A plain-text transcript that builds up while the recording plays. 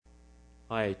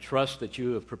I trust that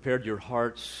you have prepared your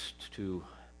hearts to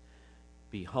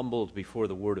be humbled before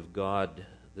the Word of God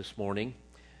this morning.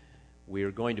 We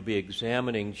are going to be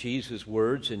examining Jesus'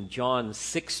 words in John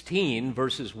 16,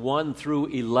 verses 1 through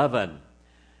 11.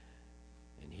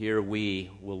 And here we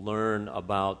will learn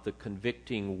about the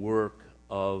convicting work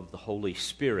of the Holy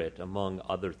Spirit, among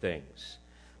other things.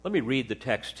 Let me read the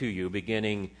text to you,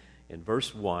 beginning in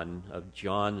verse 1 of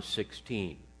John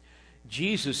 16.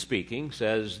 Jesus speaking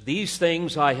says, "These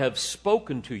things I have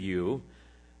spoken to you,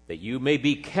 that you may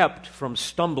be kept from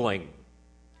stumbling.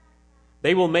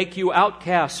 They will make you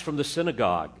outcasts from the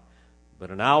synagogue, but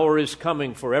an hour is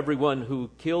coming for everyone who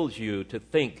kills you to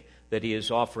think that he is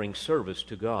offering service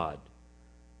to God.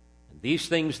 And these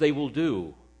things they will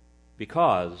do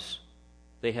because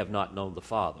they have not known the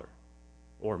Father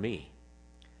or me.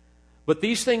 But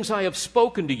these things I have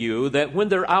spoken to you, that when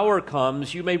their hour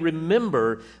comes, you may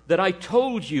remember that I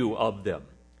told you of them.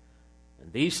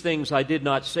 And these things I did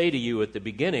not say to you at the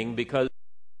beginning, because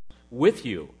I was with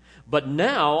you. But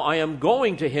now I am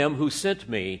going to him who sent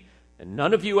me, and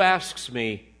none of you asks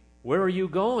me, 'Where are you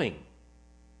going?'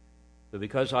 But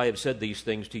because I have said these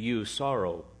things to you,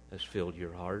 sorrow has filled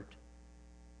your heart.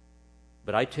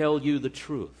 But I tell you the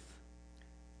truth.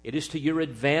 It is to your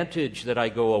advantage that I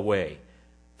go away.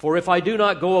 For if I do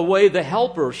not go away, the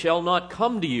Helper shall not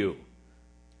come to you.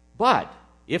 But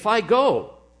if I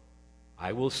go,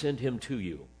 I will send him to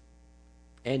you.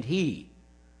 And he,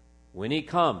 when he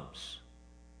comes,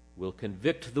 will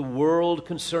convict the world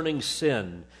concerning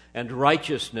sin and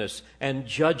righteousness and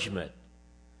judgment.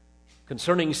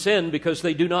 Concerning sin, because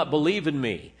they do not believe in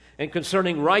me. And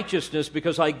concerning righteousness,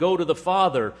 because I go to the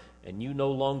Father, and you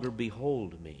no longer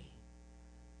behold me.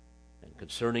 And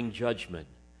concerning judgment,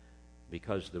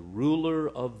 because the ruler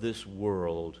of this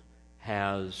world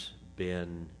has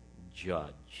been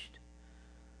judged."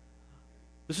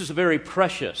 This is a very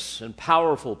precious and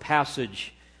powerful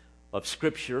passage of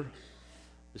Scripture.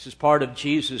 This is part of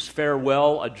Jesus'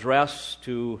 farewell address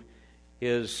to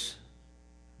his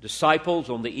disciples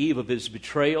on the eve of his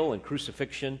betrayal and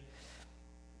crucifixion.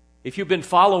 If you've been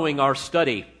following our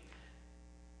study,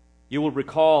 you will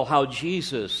recall how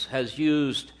Jesus has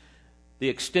used the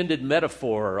extended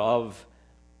metaphor of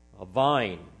a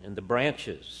vine and the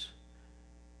branches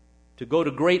to go to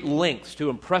great lengths to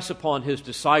impress upon his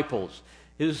disciples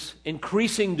his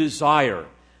increasing desire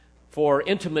for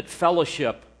intimate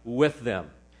fellowship with them.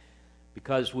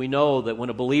 Because we know that when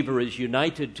a believer is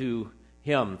united to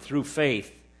him through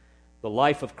faith, the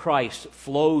life of Christ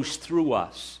flows through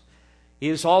us. He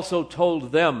has also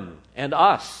told them and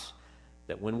us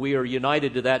that when we are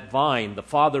united to that vine, the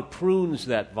Father prunes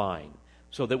that vine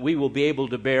so that we will be able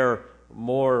to bear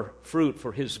more fruit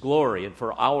for his glory and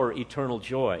for our eternal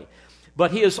joy.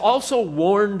 But he has also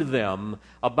warned them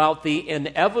about the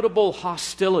inevitable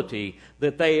hostility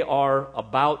that they are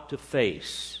about to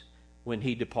face when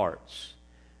he departs,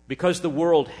 because the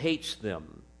world hates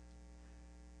them.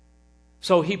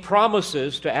 So he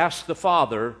promises to ask the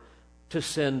Father to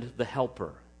send the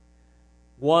Helper,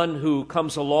 one who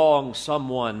comes along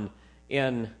someone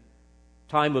in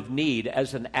time of need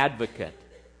as an advocate.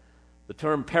 The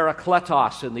term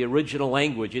parakletos in the original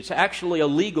language, it's actually a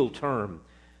legal term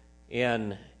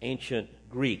in ancient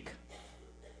Greek.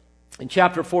 In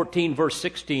chapter 14, verse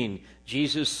 16,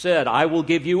 Jesus said, "I will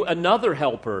give you another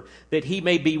helper, that he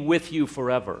may be with you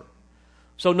forever."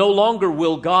 So no longer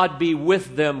will God be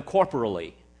with them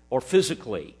corporally or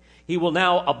physically. He will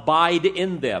now abide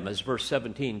in them, as verse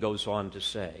 17 goes on to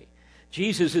say.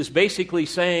 Jesus is basically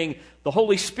saying, the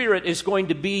Holy Spirit is going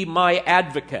to be my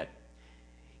advocate.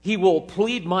 He will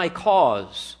plead my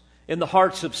cause in the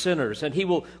hearts of sinners, and he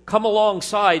will come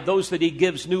alongside those that he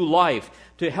gives new life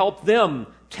to help them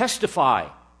testify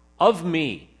of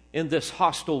me in this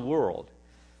hostile world.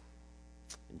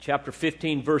 In chapter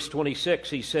 15, verse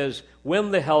 26, he says, "When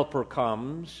the Helper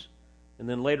comes," and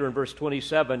then later in verse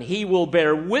 27, "he will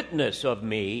bear witness of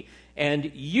me,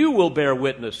 and you will bear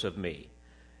witness of me."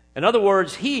 In other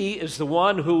words, he is the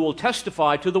one who will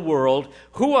testify to the world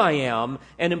who I am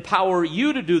and empower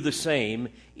you to do the same,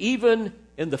 even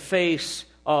in the face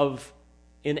of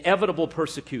inevitable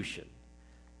persecution.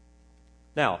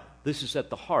 Now, this is at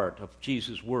the heart of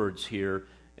Jesus' words here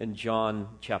in John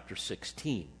chapter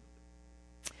 16.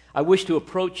 I wish to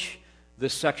approach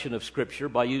this section of Scripture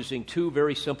by using two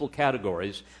very simple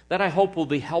categories that I hope will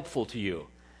be helpful to you.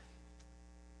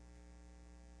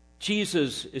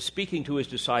 Jesus is speaking to his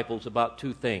disciples about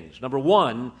two things. Number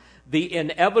one, the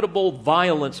inevitable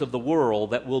violence of the world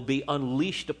that will be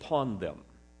unleashed upon them.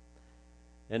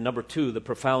 And number two, the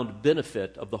profound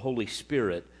benefit of the Holy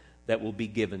Spirit that will be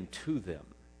given to them.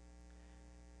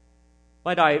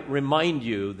 Might I remind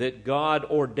you that God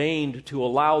ordained to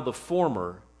allow the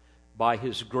former by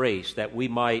His grace, that we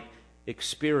might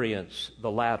experience the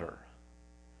latter.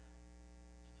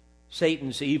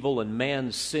 Satan's evil and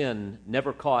man's sin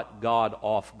never caught God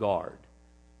off guard,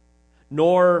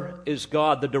 nor is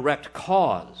God the direct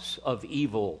cause of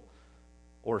evil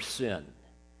or sin.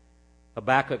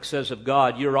 Habakkuk says of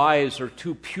God, "Your eyes are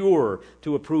too pure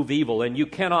to approve evil, and you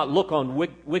cannot look on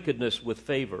wickedness with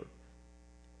favor."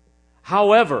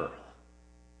 However,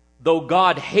 though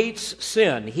God hates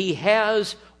sin, He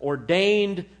has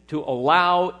ordained to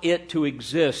allow it to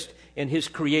exist in His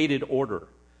created order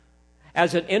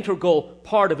as an integral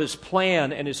part of His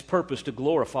plan and His purpose to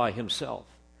glorify Himself.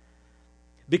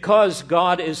 Because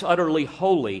God is utterly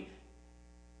holy,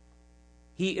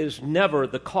 He is never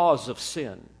the cause of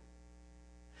sin.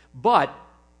 But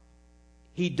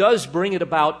He does bring it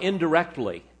about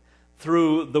indirectly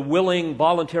through the willing,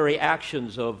 voluntary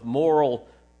actions of moral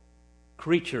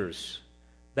creatures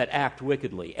that act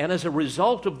wickedly. And as a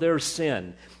result of their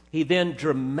sin, He then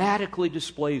dramatically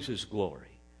displays His glory.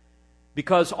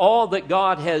 Because all that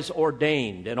God has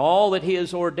ordained and all that He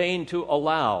has ordained to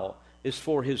allow is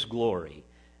for His glory.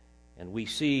 And we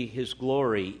see His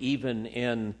glory even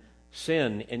in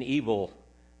sin and evil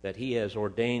that He has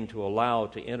ordained to allow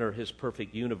to enter His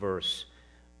perfect universe.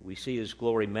 We see His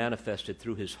glory manifested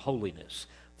through His holiness,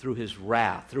 through His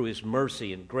wrath, through His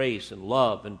mercy and grace and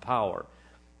love and power.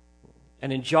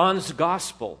 And in John's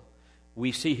Gospel,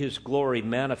 we see His glory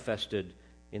manifested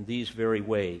in these very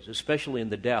ways, especially in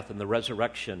the death and the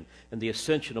resurrection and the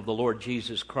ascension of the Lord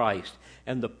Jesus Christ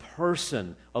and the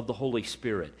person of the Holy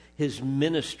Spirit, His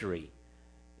ministry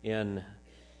in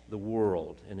the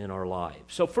world and in our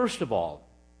lives. So first of all,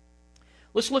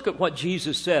 let's look at what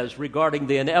Jesus says regarding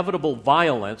the inevitable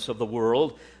violence of the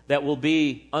world that will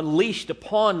be unleashed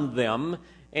upon them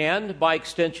and, by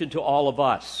extension, to all of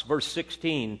us. Verse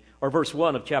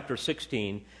 1 of chapter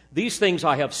 16, "These things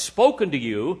I have spoken to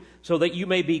you so that you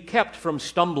may be kept from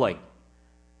stumbling."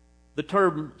 The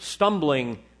term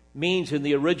stumbling means in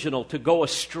the original to go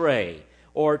astray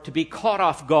or to be caught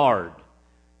off guard.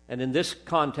 And in this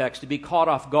context, to be caught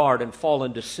off guard and fall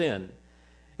into sin.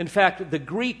 In fact, the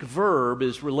Greek verb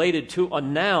is related to a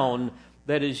noun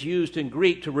that is used in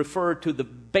Greek to refer to the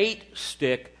bait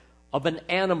stick of an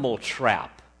animal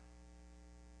trap,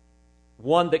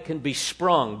 one that can be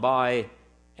sprung by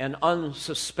an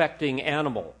unsuspecting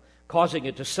animal, causing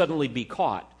it to suddenly be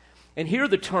caught. And here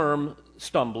the term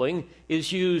stumbling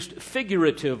is used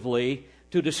figuratively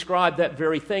to describe that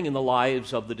very thing in the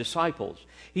lives of the disciples.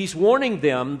 He's warning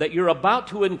them that you're about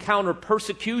to encounter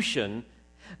persecution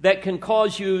that can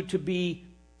cause you to be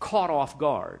caught off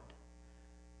guard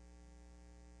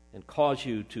and cause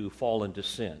you to fall into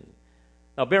sin.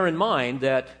 Now bear in mind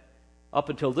that up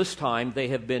until this time they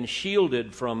have been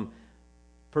shielded from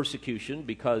persecution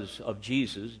because of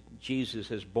Jesus. Jesus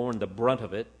has borne the brunt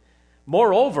of it.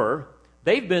 Moreover,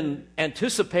 they've been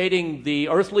anticipating the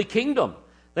earthly kingdom.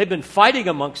 They've been fighting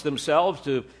amongst themselves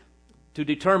to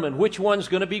determine which one's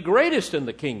going to be greatest in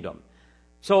the kingdom.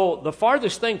 So the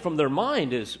farthest thing from their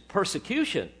mind is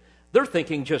persecution. They're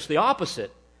thinking just the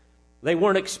opposite. They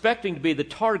weren't expecting to be the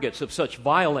targets of such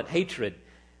violent hatred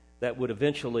that would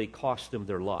eventually cost them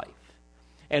their life.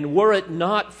 And were it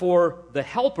not for the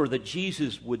helper that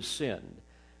Jesus would send,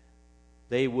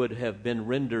 they would have been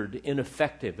rendered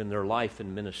ineffective in their life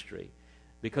and ministry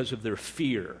because of their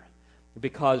fear,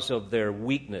 because of their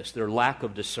weakness, their lack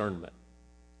of discernment.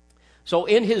 So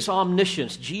in His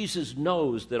omniscience, Jesus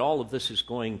knows that all of this is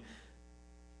going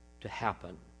to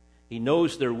happen. He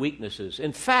knows their weaknesses.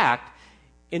 In fact,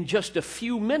 in just a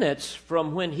few minutes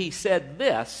from when He said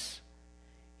this,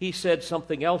 He said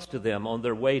something else to them on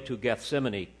their way to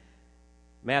Gethsemane.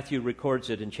 Matthew records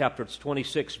it in chapter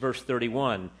 26, verse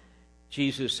 31.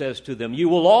 Jesus says to them, "You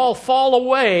will all fall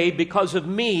away because of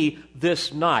me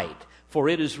this night. For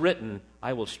it is written,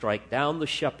 I will strike down the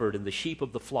shepherd, and the sheep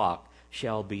of the flock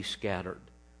shall be scattered."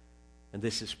 And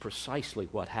this is precisely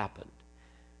what happened.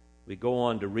 We go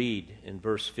on to read in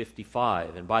verse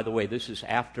 55. And by the way, this is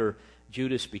after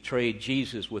Judas betrayed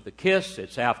Jesus with a kiss.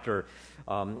 It's after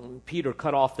Peter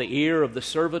cut off the ear of the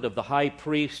servant of the high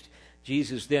priest.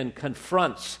 Jesus then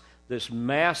confronts this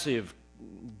massive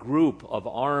group of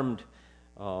armed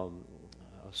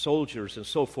soldiers and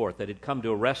so forth that had come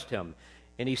to arrest Him.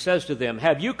 And He says to them,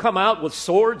 "Have you come out with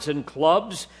swords and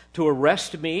clubs to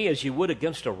arrest me as you would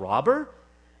against a robber?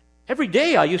 Every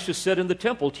day I used to sit in the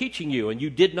temple teaching you, and you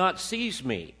did not seize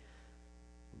me.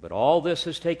 But all this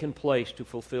has taken place to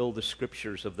fulfill the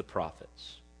scriptures of the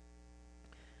prophets."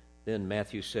 Then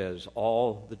Matthew says,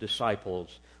 all the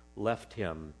disciples left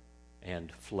Him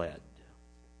and fled.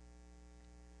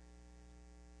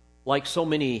 Like so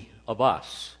many of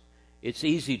us, it's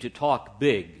easy to talk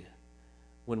big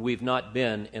when we've not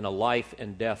been in a life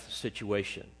and death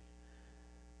situation.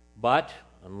 But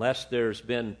unless there's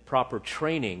been proper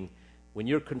training, when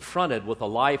you're confronted with a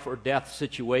life or death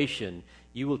situation,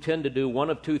 you will tend to do one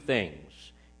of two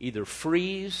things: either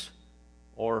freeze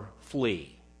or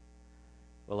flee.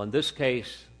 Well, in this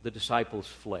case, the disciples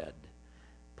fled.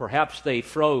 Perhaps they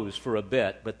froze for a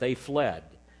bit, but they fled.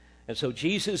 And so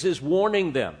Jesus is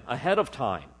warning them ahead of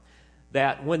time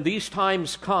that when these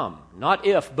times come, not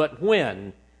if, but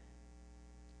when,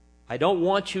 I don't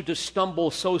want you to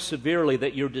stumble so severely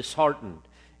that you're disheartened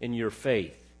in your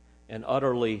faith and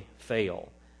utterly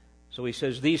fail. So he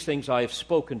says, these things I have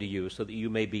spoken to you so that you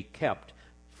may be kept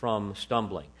from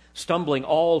stumbling. Stumbling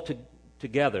all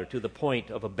together to the point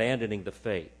of abandoning the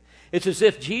faith. It's as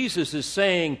if Jesus is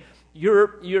saying,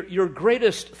 your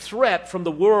greatest threat from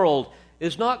the world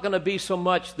is not going to be so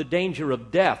much the danger of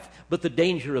death, but the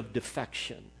danger of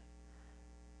defection.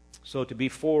 So to be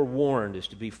forewarned is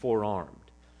to be forearmed.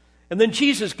 And then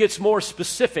Jesus gets more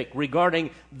specific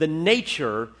regarding the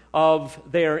nature of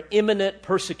their imminent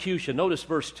persecution. Notice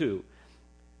verse 2.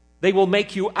 They will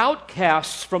make you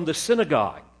outcasts from the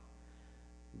synagogue.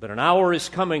 But an hour is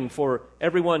coming for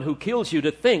everyone who kills you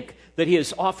to think that he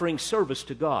is offering service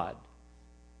to God.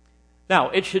 Now,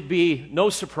 it should be no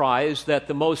surprise that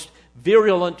the most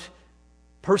virulent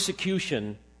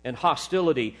persecution and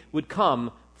hostility would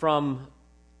come from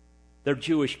their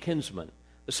Jewish kinsmen,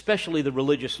 especially the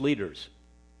religious leaders.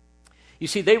 You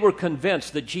see, they were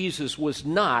convinced that Jesus was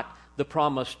not the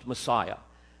promised Messiah.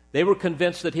 They were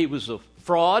convinced that he was a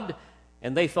fraud,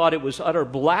 and they thought it was utter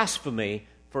blasphemy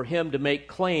for him to make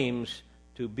claims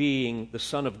to being the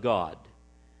Son of God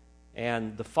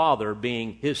and the Father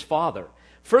being his Father.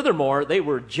 Furthermore, they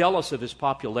were jealous of his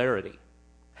popularity.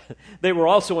 They were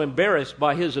also embarrassed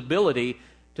by his ability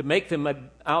to make them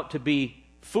out to be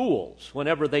fools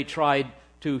whenever they tried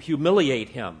to humiliate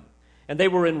him. And they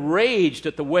were enraged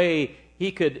at the way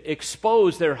he could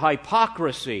expose their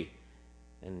hypocrisy.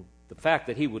 And the fact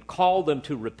that he would call them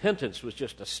to repentance was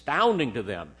just astounding to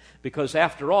them, because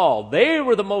after all, they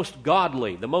were the most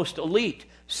godly, the most elite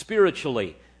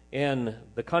spiritually in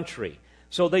the country.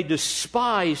 So they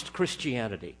despised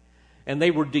Christianity, and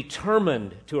they were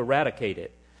determined to eradicate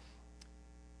it.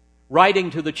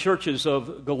 Writing to the churches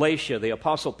of Galatia, the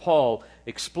Apostle Paul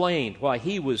explained why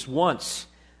he was once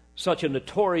such a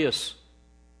notorious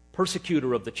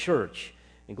persecutor of the church.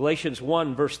 In Galatians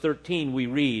 1, verse 13, we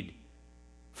read,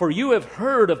 "For you have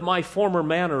heard of my former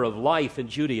manner of life in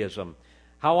Judaism,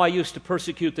 how I used to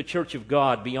persecute the church of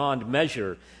God beyond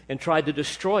measure and tried to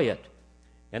destroy it.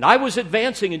 And I was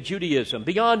advancing in Judaism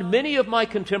beyond many of my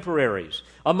contemporaries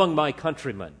among my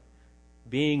countrymen,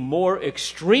 being more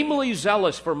extremely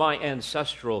zealous for my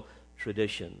ancestral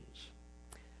traditions."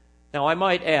 Now, I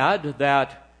might add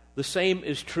that the same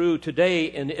is true today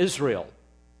in Israel,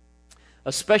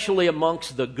 especially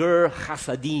amongst the Ger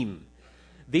Hasidim.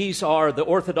 These are the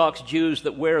Orthodox Jews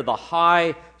that wear the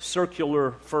high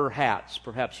circular fur hats.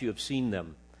 Perhaps you have seen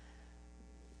them.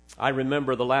 I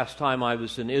remember the last time I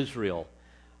was in Israel,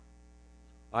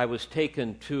 I was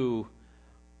taken to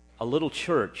a little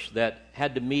church that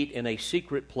had to meet in a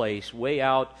secret place way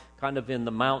out kind of in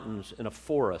the mountains in a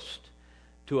forest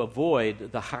to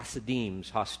avoid the Hasidim's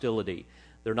hostility.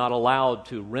 They're not allowed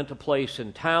to rent a place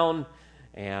in town,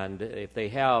 and if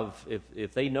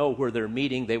they know where they're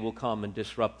meeting, they will come and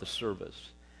disrupt the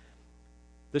service.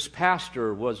 This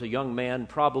pastor was a young man,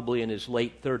 probably in his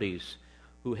late 30s,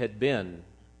 who had been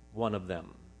one of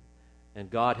them, and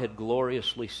God had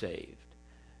gloriously saved.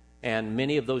 And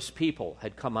many of those people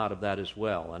had come out of that as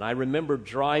well. And I remember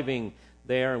driving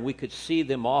there, and we could see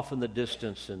them off in the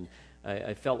distance, and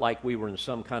I felt like we were in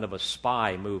some kind of a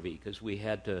spy movie, because we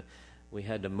had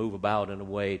to move about in a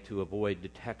way to avoid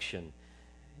detection.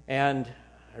 And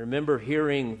I remember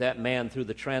hearing that man through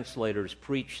the translators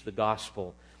preach the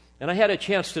gospel. And I had a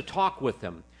chance to talk with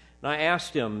him. And I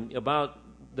asked him about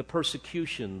the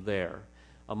persecution there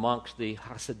amongst the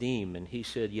Hasidim. And he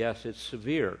said, yes, it's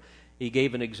severe. He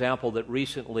gave an example that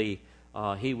recently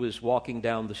he was walking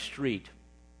down the street,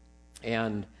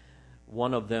 and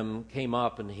one of them came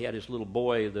up, and he had his little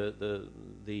boy,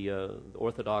 the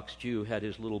Orthodox Jew, had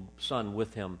his little son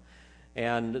with him.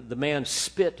 And the man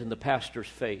spit in the pastor's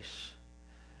face.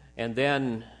 And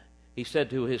then he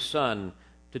said to his son,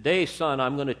 "Today, son,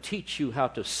 I'm going to teach you how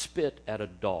to spit at a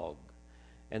dog."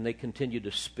 And they continued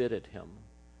to spit at him.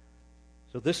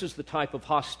 So this is the type of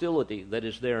hostility that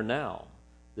is there now.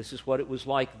 This is what it was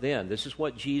like then. This is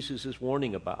what Jesus is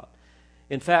warning about.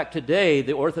 In fact, today,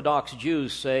 the Orthodox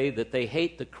Jews say that they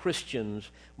hate the Christians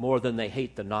more than they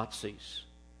hate the Nazis.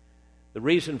 The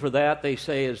reason for that, they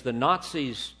say, is the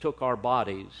Nazis took our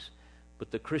bodies,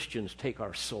 but the Christians take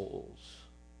our souls.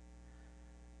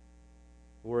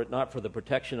 Were it not for the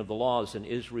protection of the laws in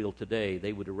Israel today,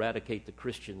 they would eradicate the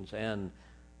Christians and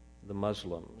the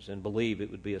Muslims and believe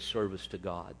it would be a service to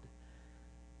God.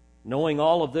 Knowing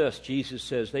all of this, Jesus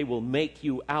says they will make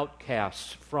you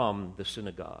outcasts from the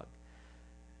synagogue.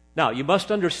 Now, you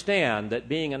must understand that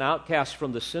being an outcast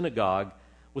from the synagogue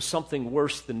was something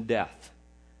worse than death.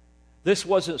 This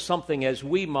wasn't something, as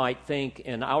we might think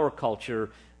in our culture,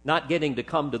 not getting to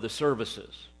come to the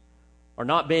services or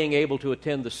not being able to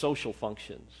attend the social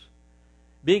functions.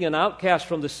 Being an outcast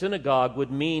from the synagogue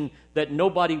would mean that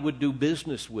nobody would do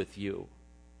business with you.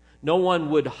 No one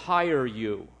would hire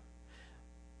you.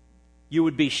 You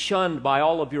would be shunned by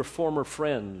all of your former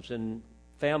friends and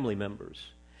family members.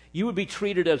 You would be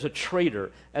treated as a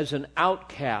traitor, as an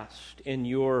outcast in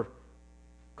your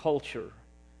culture.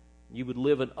 You would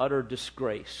live in utter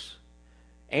disgrace.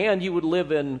 And you would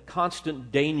live in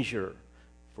constant danger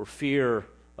for fear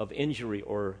of injury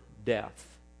or death.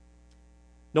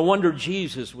 No wonder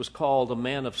Jesus was called a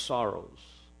man of sorrows,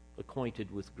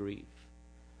 acquainted with grief.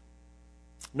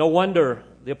 No wonder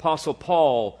the Apostle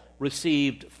Paul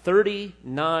received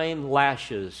 39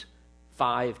 lashes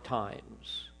 5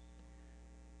 times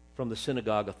from the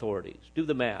synagogue authorities. Do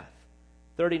the math.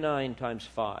 39 times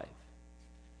 5.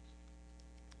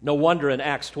 No wonder in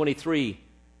Acts 23,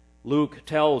 Luke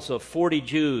tells of 40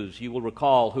 Jews, you will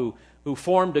recall, who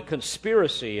formed a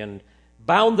conspiracy and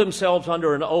bound themselves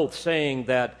under an oath saying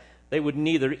that they would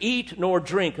neither eat nor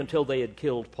drink until they had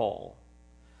killed Paul.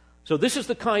 So this is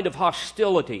the kind of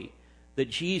hostility that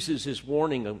Jesus is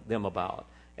warning them about.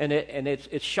 And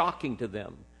it's shocking to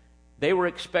them. They were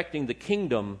expecting the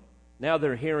kingdom, now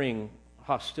they're hearing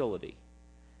hostility.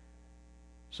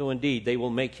 So indeed, they will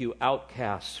make you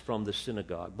outcasts from the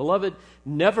synagogue. Beloved,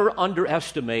 never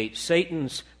underestimate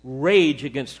Satan's rage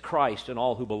against Christ and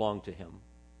all who belong to him.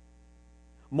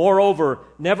 Moreover,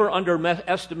 never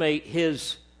underestimate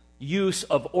his use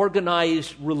of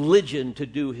organized religion to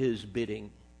do his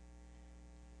bidding.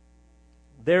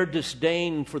 Their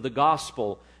disdain for the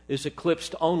gospel is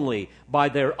eclipsed only by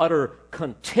their utter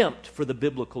contempt for the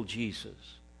biblical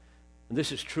Jesus. And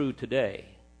this is true today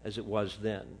as it was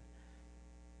then.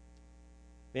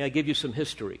 May I give you some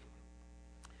history?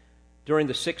 During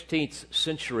the 16th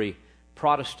century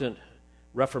Protestant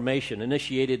Reformation,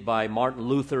 initiated by Martin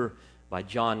Luther, by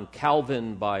John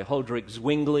Calvin, by Huldrych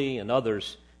Zwingli, and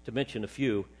others, to mention a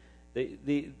few,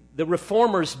 the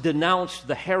reformers denounced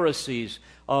the heresies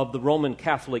of the Roman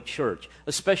Catholic Church,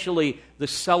 especially the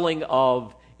selling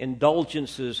of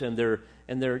indulgences and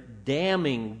their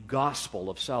damning gospel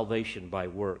of salvation by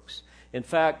works. In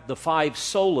fact, the 5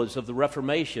 solas of the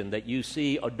Reformation that you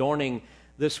see adorning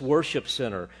this worship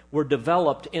center were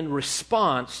developed in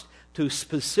response to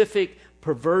specific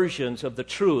perversions of the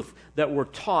truth that were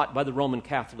taught by the Roman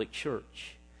Catholic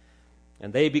Church.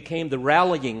 And they became the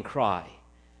rallying cry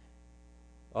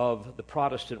of the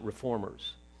Protestant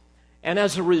reformers. And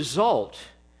as a result,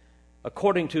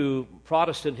 according to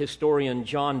Protestant historian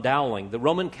John Dowling, the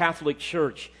Roman Catholic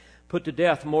Church put to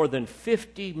death more than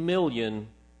 50 million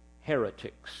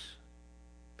heretics,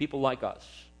 people like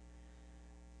us,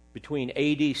 between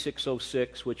AD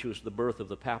 606, which was the birth of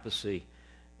the papacy,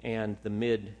 and the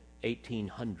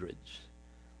mid-1800s.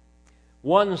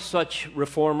 One such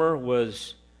reformer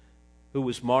who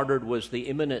was martyred was the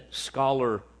eminent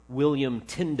scholar William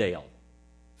Tyndale,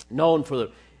 known for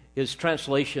his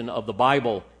translation of the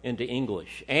Bible into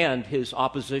English and his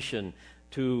opposition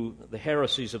to the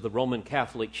heresies of the Roman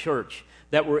Catholic Church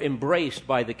that were embraced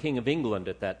by the King of England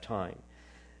at that time.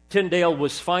 Tyndale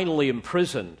was finally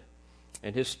imprisoned,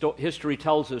 and history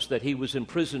tells us that he was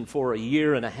imprisoned for 1.5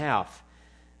 years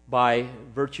by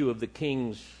virtue of the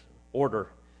king's order.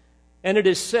 And it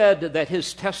is said that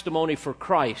his testimony for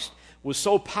Christ was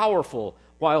so powerful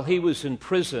while he was in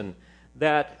prison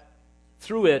that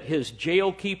through it his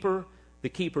jail keeper, the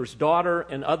keeper's daughter,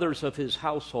 and others of his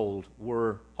household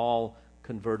were all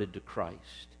converted to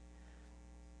Christ.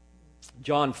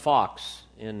 John Foxe,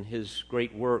 in his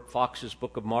great work, Foxe's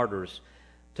Book of Martyrs,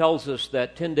 tells us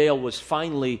that Tyndale was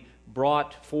finally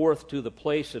brought forth to the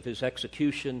place of his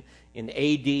execution in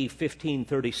A.D.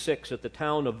 1536 at the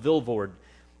town of Vilvoorde,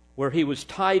 where he was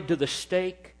tied to the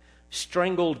stake,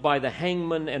 strangled by the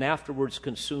hangman, and afterwards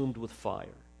consumed with fire.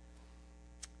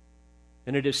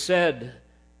 And it is said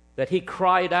that he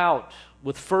cried out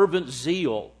with fervent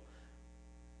zeal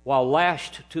while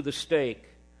lashed to the stake,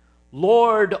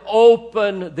 "Lord,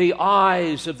 open the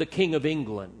eyes of the King of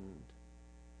England."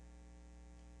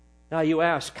 Now you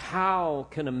ask, how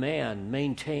can a man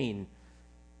maintain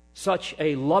such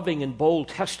a loving and bold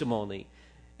testimony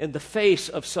in the face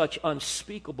of such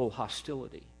unspeakable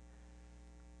hostility?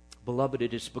 Beloved,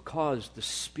 it is because the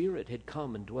Spirit had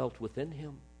come and dwelt within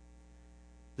him.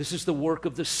 This is the work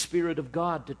of the Spirit of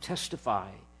God to testify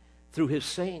through his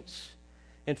saints.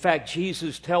 In fact,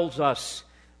 Jesus tells us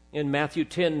in Matthew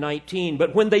 10:19,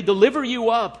 "But when they deliver you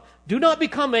up, do not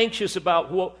become anxious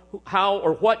about how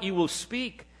or what you will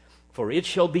speak, for it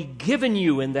shall be given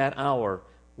you in that hour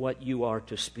what you are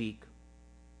to speak."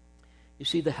 You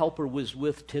see, the Helper was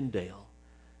with Tyndale,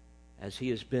 as he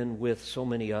has been with so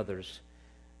many others.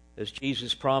 As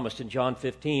Jesus promised in John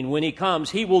 15, when he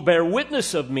comes, he will bear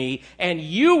witness of me, and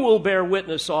you will bear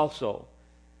witness also.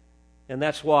 And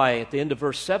that's why at the end of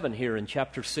verse 7 here in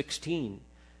chapter 16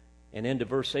 and into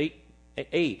verse 8,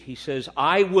 he says,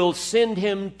 "I will send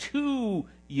him to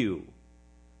you."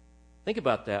 Think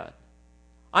about that.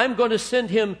 I'm going to send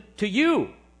him to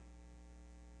you.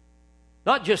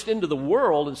 Not just into the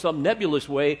world in some nebulous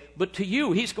way, but to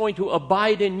you. He's going to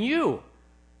abide in you.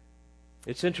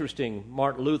 It's interesting,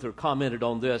 Martin Luther commented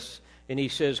on this, and he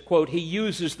says, quote, "He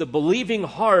uses the believing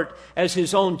heart as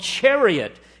his own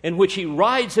chariot in which he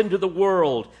rides into the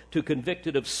world to convict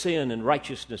it of sin and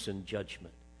righteousness and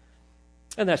judgment."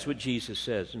 And that's what Jesus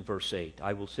says in verse 8,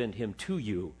 "I will send him to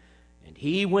you, and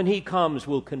he, when he comes,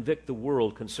 will convict the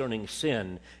world concerning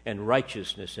sin and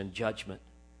righteousness and judgment."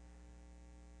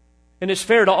 And it's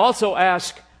fair to also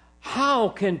ask, how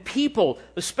can people,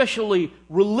 especially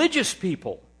religious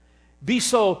people, be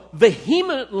so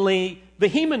vehemently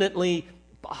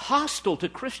hostile to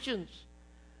Christians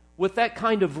with that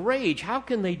kind of rage? How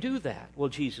can they do that? Well,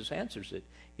 Jesus answers it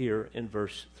here in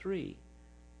verse 3.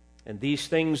 "And these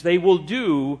things they will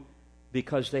do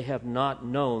because they have not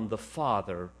known the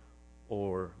Father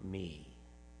or me."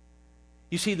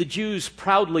 You see, the Jews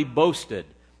proudly boasted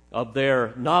of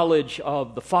their knowledge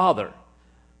of the Father,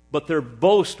 but their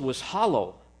boast was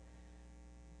hollow.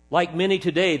 Like many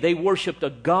today, they worshiped a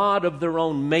god of their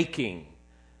own making,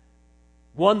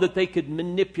 one that they could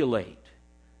manipulate,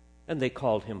 and they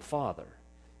called him Father.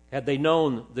 Had they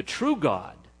known the true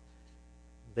God,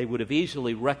 they would have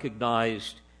easily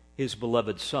recognized his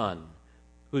beloved Son,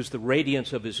 who is the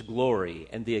radiance of his glory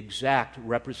and the exact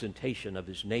representation of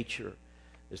his nature,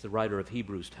 as the writer of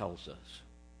Hebrews tells us.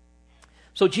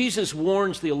 So Jesus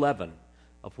warns the 11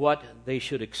 of what they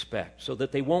should expect so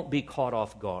that they won't be caught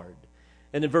off guard.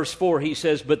 And in verse 4 he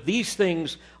says, "But these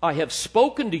things I have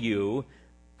spoken to you,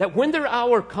 that when their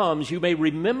hour comes you may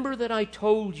remember that I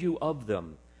told you of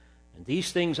them. And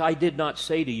these things I did not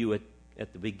say to you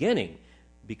at the beginning,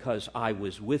 because I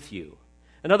was with you."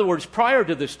 In other words, prior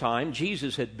to this time,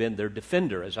 Jesus had been their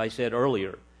defender, as I said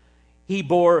earlier. He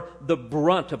bore the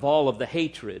brunt of all of the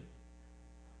hatred.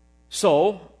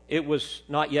 So it was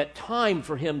not yet time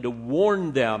for him to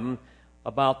warn them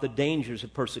about the dangers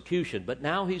of persecution. But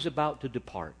now he's about to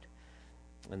depart.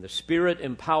 And the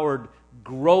Spirit-empowered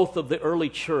growth of the early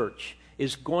church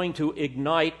is going to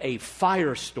ignite a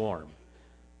firestorm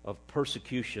of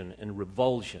persecution and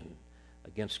revulsion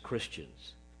against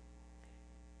Christians.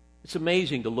 It's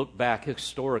amazing to look back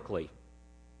historically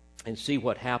and see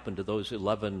what happened to those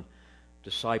 11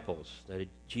 disciples that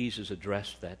Jesus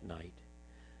addressed that night.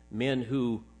 Men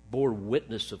who bore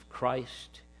witness of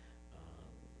Christ.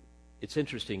 It's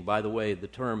interesting, by the way, the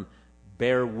term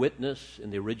bear witness in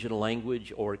the original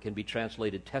language, or it can be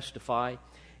translated testify,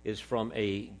 is from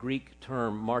a Greek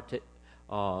term,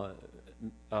 martyreo.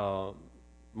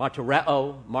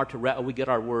 Martyreo, we get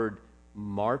our word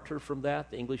martyr from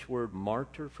that, the English word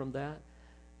martyr from that.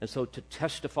 And so to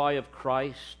testify of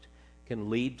Christ can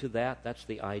lead to that. That's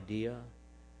the idea.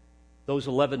 Those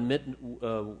 11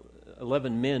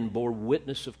 men bore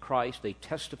witness of Christ. They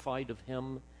testified of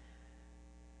him.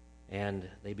 And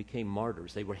they became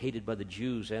martyrs. They were hated by the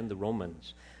Jews and the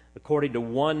Romans. According to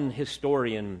one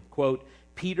historian, quote,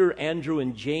 "Peter, Andrew,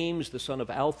 and James, the son of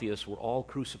Alphaeus, were all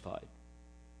crucified.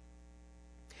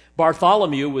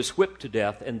 Bartholomew was whipped to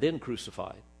death and then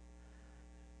crucified.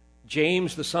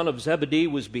 James, the son of Zebedee,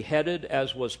 was beheaded,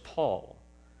 as was Paul.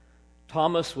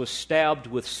 Thomas was stabbed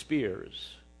with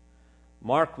spears.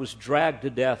 Mark was dragged to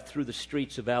death through the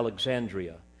streets of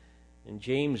Alexandria. And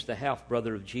James, the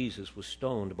half-brother of Jesus, was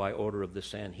stoned by order of the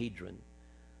Sanhedrin.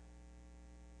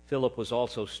 Philip was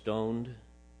also stoned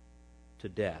to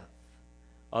death.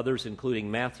 Others,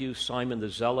 including Matthew, Simon the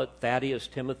Zealot, Thaddeus,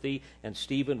 Timothy, and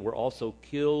Stephen, were also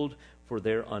killed for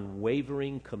their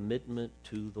unwavering commitment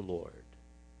to the Lord."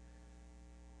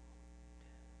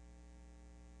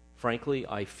 Frankly,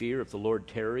 I fear if the Lord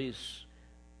tarries,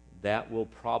 that will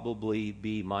probably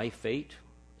be my fate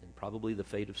and probably the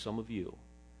fate of some of you.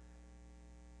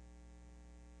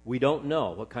 We don't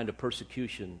know what kind of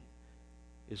persecution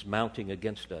is mounting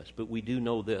against us, but we do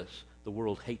know this: the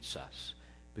world hates us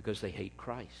because they hate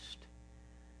Christ.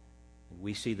 And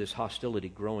we see this hostility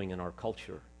growing in our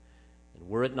culture. And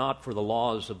were it not for the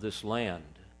laws of this land,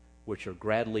 which are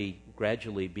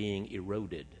gradually being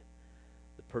eroded,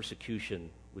 the persecution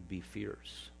would be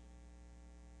fierce.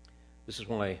 This is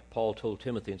why Paul told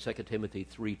Timothy in 2 Timothy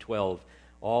 3:12,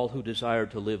 all who desire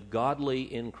to live godly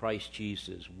in Christ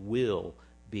Jesus will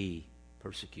be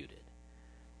persecuted.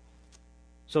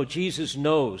 So Jesus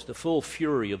knows the full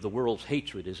fury of the world's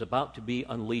hatred is about to be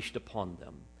unleashed upon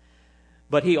them.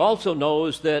 But he also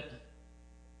knows that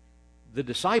the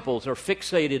disciples are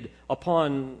fixated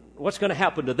upon what's going to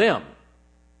happen to them.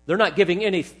 They're not giving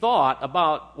any thought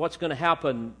about what's going to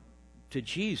happen to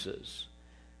Jesus.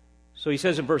 So he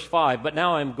says in verse 5, but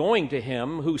now I'm going to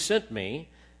him who sent me,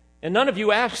 and none of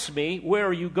you asks me, where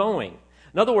are you going?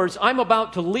 In other words, I'm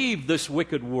about to leave this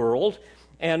wicked world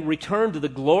and return to the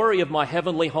glory of my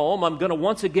heavenly home. I'm going to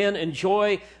once again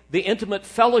enjoy the intimate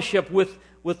fellowship with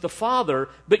the Father,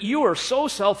 but you are so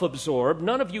self-absorbed,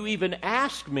 none of you even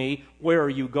ask me, where are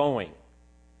you going?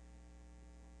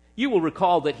 You will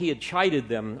recall that he had chided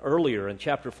them earlier in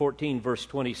chapter 14, verse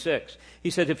 26. He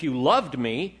said, if you loved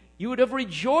me, you would have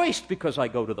rejoiced because I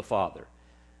go to the Father.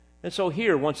 And so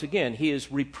here, once again, he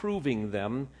is reproving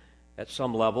them at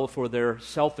some level for their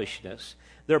selfishness.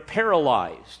 They're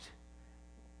paralyzed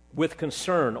with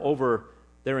concern over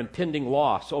their impending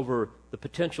loss, over the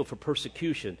potential for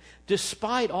persecution,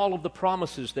 despite all of the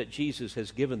promises that Jesus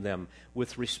has given them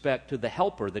with respect to the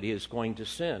helper that he is going to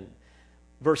send.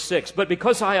 Verse 6, but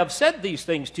because I have said these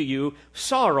things to you,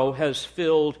 sorrow has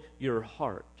filled your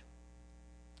heart.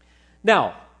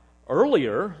 Now,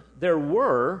 earlier, there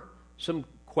were some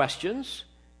questions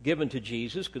given to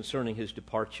Jesus concerning his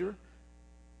departure.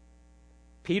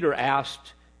 Peter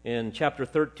asked in chapter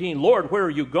 13, Lord, where are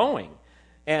you going?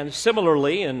 And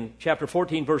similarly, in chapter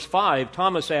 14, verse 5,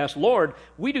 Thomas asked, Lord,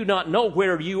 we do not know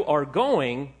where you are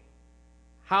going.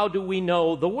 How do we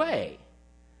know the way?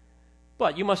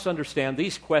 But you must understand,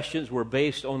 these questions were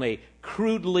based on a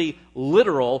crudely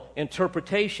literal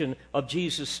interpretation of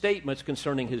Jesus' statements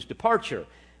concerning his departure,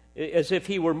 as if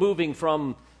he were moving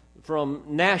from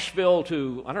Nashville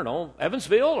to, I don't know,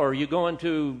 Evansville, or are you going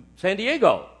to San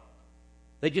Diego?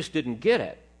 They just didn't get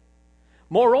it.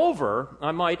 Moreover,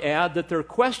 I might add that their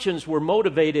questions were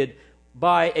motivated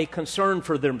by a concern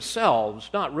for themselves,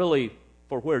 not really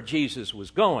for where Jesus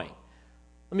was going.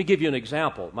 Let me give you an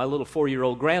example. My little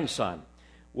 4-year-old grandson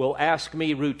will ask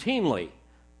me routinely,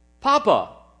 Papa,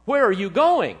 where are you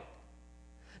going?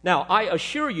 Now, I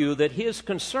assure you that his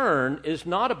concern is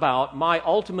not about my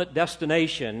ultimate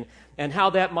destination and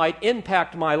how that might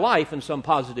impact my life in some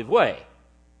positive way.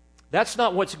 That's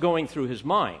not what's going through his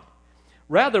mind.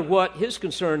 Rather, what his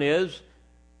concern is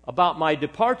about my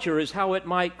departure is how it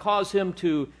might cause him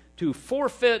to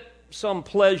forfeit some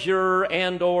pleasure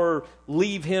and or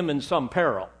leave him in some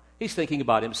peril. He's thinking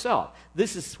about himself.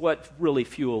 This is what really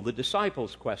fueled the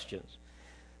disciples' questions.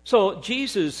 So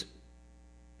Jesus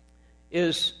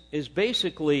is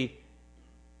basically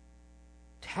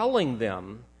telling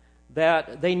them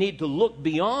that they need to look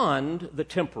beyond the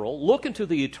temporal, look into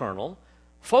the eternal,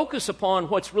 focus upon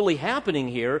what's really happening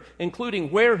here, including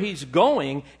where he's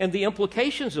going and the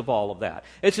implications of all of that.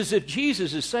 It's as if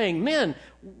Jesus is saying, men,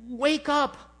 wake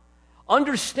up.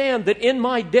 Understand that in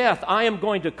my death, I am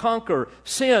going to conquer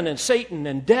sin and Satan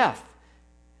and death.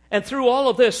 And through all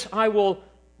of this, I will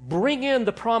bring in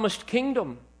the promised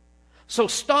kingdom. So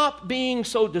stop being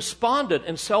so despondent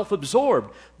and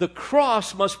self-absorbed. The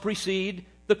cross must precede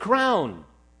the crown.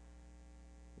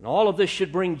 And all of this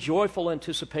should bring joyful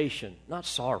anticipation, not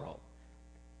sorrow.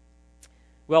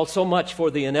 Well, so much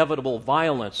for the inevitable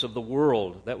violence of the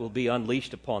world that will be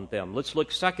unleashed upon them. Let's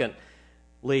look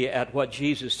secondly at what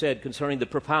Jesus said concerning the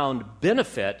profound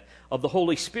benefit of the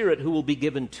Holy Spirit who will be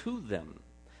given to them.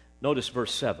 Notice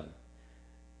verse 7.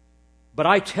 But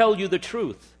I tell you the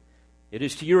truth. It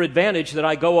is to your advantage that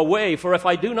I go away, for if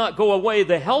I do not go away,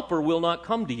 the Helper will not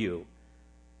come to you.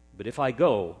 But if I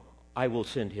go, I will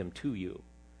send him to you.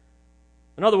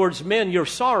 In other words, men, your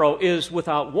sorrow is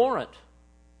without warrant.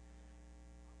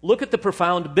 Look at the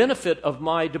profound benefit of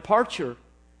my departure.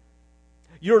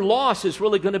 Your loss is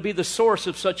really going to be the source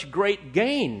of such great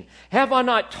gain. Have I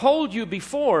not told you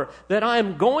before that I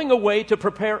am going away to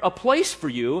prepare a place for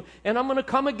you, and I'm going to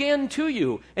come again to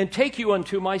you and take you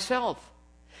unto myself?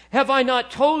 Have I not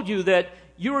told you that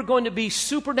you are going to be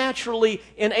supernaturally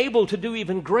enabled to do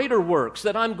even greater works,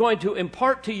 that I'm going to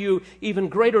impart to you even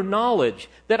greater knowledge,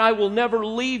 that I will never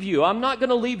leave you? I'm not going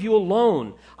to leave you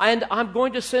alone, and I'm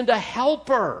going to send a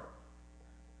helper.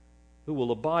 who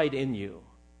will abide in you.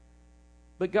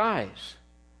 But guys,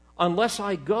 unless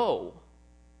I go,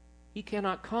 he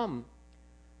cannot come.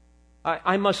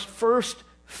 I must first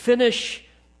finish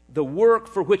the work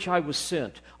for which I was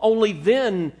sent. Only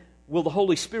then will the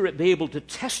Holy Spirit be able to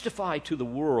testify to the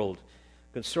world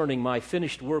concerning my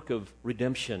finished work of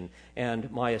redemption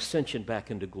and my ascension back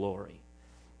into glory.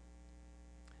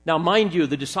 Now, mind you,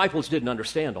 the disciples didn't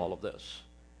understand all of this.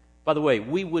 By the way,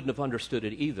 we wouldn't have understood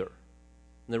it either.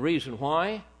 And the reason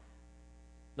why?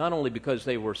 Not only because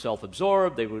they were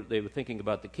self-absorbed, they were thinking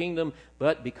about the kingdom,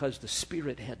 but because the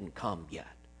Spirit hadn't come yet,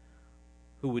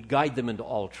 who would guide them into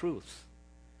all truth.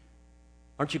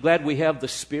 Aren't you glad we have the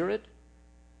Spirit?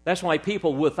 That's why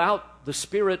people without the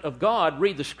Spirit of God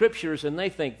read the Scriptures and they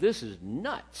think, this is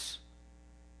nuts.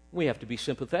 We have to be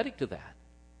sympathetic to that.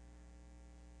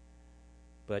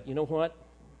 But you know what?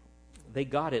 They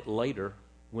got it later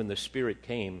when the Spirit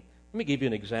came. Let me give you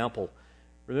an example.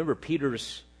 Remember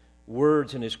Peter's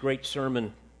words in his great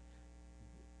sermon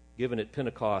given at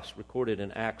Pentecost, recorded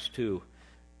in Acts 2.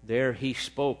 There he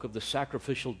spoke of the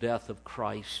sacrificial death of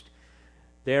Christ.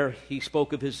 There he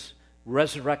spoke of his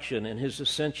resurrection and his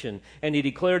ascension. And he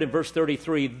declared in verse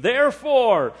 33,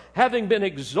 therefore, having been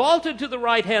exalted to the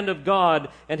right hand of God,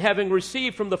 and having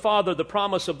received from the Father the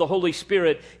promise of the Holy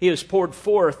Spirit, he has poured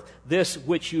forth this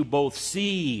which you both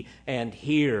see and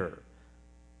hear.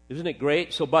 Isn't it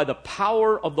great? So by the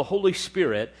power of the Holy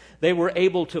Spirit, they were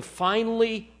able to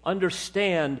finally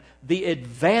understand the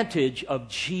advantage of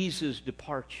Jesus'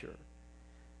 departure.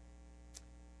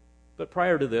 But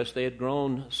prior to this, they had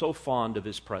grown so fond of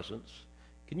his presence.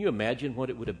 Can you imagine what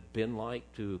it would have been like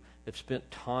to have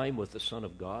spent time with the Son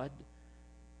of God?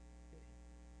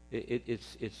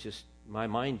 It's just, my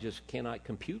mind just cannot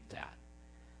compute that.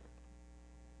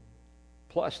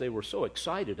 Plus, they were so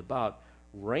excited about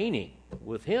reigning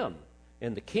with him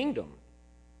in the kingdom.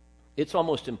 It's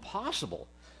almost impossible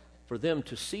for them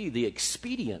to see the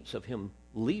expedience of him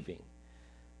leaving.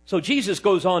 So Jesus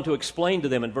goes on to explain to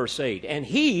them in verse 8, and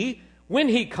he, when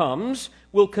he comes,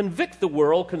 will convict the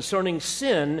world concerning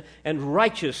sin and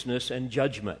righteousness and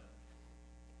judgment.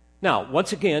 Now,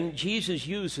 once again, Jesus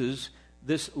uses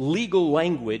this legal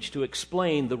language to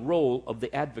explain the role of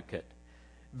the advocate.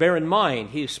 Bear in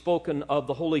mind, he has spoken of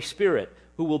the Holy Spirit,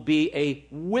 who will be a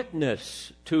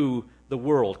witness to the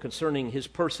world concerning his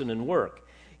person and work.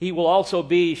 He will also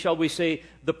be, shall we say,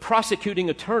 the prosecuting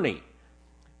attorney,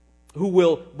 who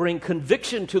will bring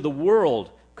conviction to the world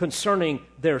concerning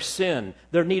their sin,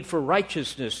 their need for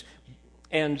righteousness,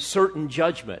 and certain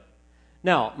judgment.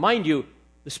 Now, mind you,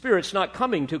 the Spirit's not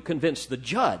coming to convince the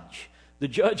judge. The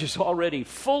judge is already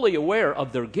fully aware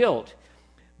of their guilt,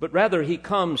 but rather he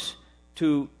comes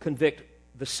to convict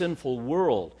the sinful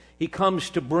world. He comes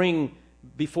to bring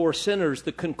before sinners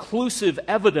the conclusive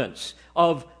evidence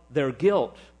of their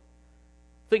guilt.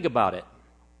 Think about it.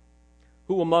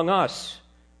 Who among us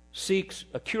seeks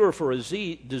a cure for a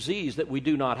disease that we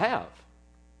do not have?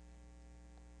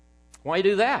 Why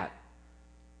do that?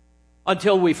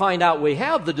 Until we find out we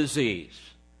have the disease.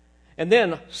 And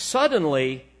then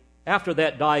suddenly, after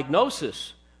that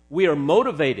diagnosis, we are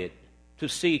motivated to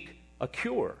seek a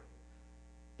cure.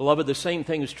 Beloved, the same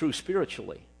thing is true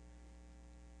spiritually.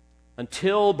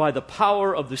 Until by the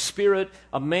power of the Spirit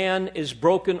a man is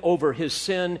broken over his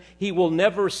sin, he will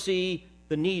never see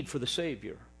the need for the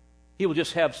Savior. He will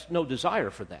just have no desire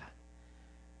for that.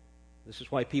 This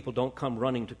is why people don't come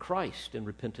running to Christ in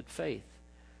repentant faith.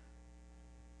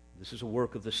 This is a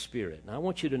work of the Spirit. Now I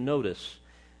want you to notice,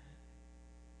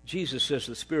 Jesus says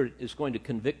the Spirit is going to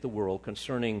convict the world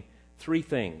concerning three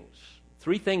things.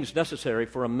 Three things necessary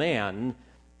for a man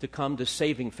to come to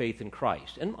saving faith in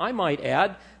Christ. And I might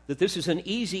add that this is an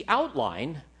easy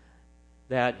outline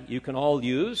that you can all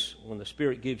use when the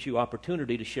Spirit gives you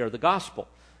opportunity to share the gospel.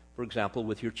 For example,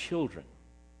 with your children.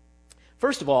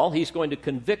 First of all, he's going to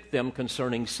convict them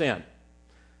concerning sin.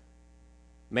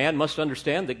 Man must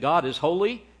understand that God is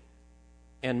holy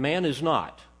and man is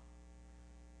not.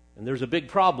 And there's a big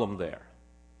problem there.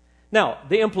 Now,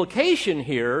 the implication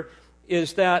here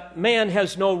is that man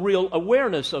has no real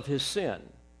awareness of his sin.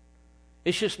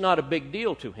 It's just not a big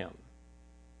deal to him.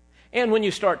 And when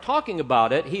you start talking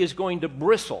about it, he is going to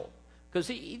bristle because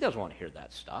he doesn't want to hear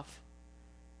that stuff.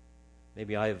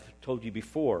 Maybe I have told you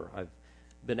before, I've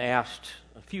been asked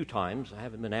a few times, I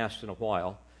haven't been asked in a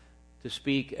while, to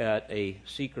speak at a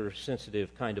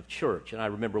seeker-sensitive kind of church. And I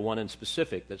remember one in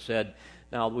specific that said,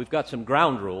 now we've got some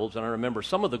ground rules, and I remember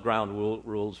some of the ground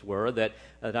rules were that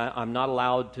I'm not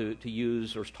allowed to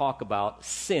use or talk about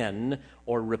sin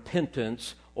or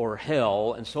repentance or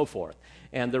hell and so forth.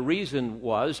 And the reason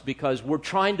was because we're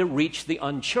trying to reach the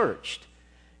unchurched.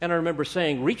 And I remember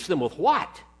saying, reach them with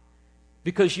what?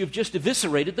 Because you've just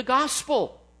eviscerated the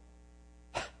gospel.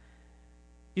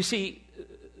 You see,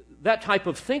 that type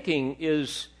of thinking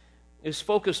is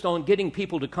focused on getting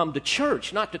people to come to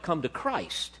church, not to come to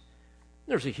Christ.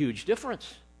 There's a huge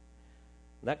difference.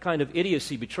 That kind of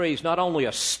idiocy betrays not only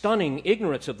a stunning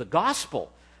ignorance of the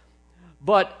gospel,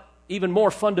 but even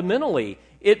more fundamentally,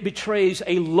 it betrays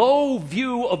a low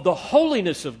view of the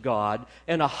holiness of God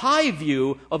and a high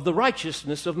view of the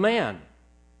righteousness of man.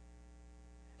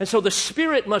 And so the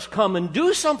Spirit must come and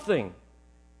do something,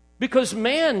 because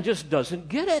man just doesn't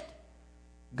get it.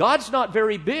 God's not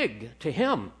very big to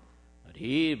him.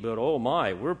 But oh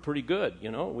my, we're pretty good. You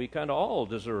know, we kind of all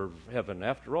deserve heaven.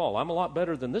 After all, I'm a lot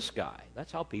better than this guy.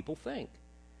 That's how people think.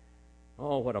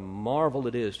 Oh, what a marvel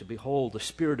it is to behold the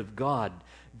Spirit of God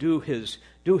do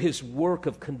his work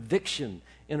of conviction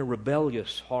in a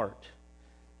rebellious heart.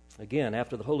 Again,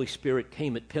 after the Holy Spirit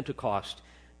came at Pentecost,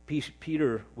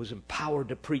 Peter was empowered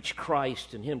to preach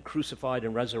Christ and Him crucified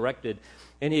and resurrected,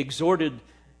 and he exhorted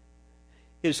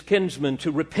his kinsmen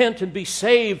to repent and be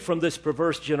saved from this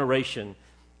perverse generation.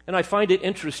 And I find it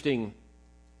interesting.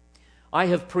 I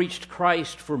have preached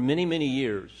Christ for many, many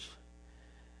years.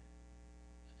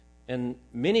 And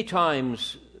many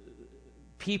times,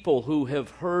 people who have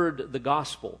heard the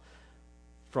gospel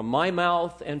from my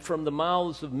mouth and from the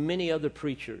mouths of many other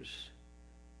preachers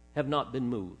have not been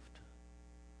moved.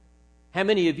 How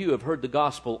many of you have heard the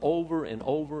gospel over and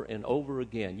over and over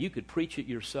again? You could preach it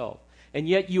yourself. And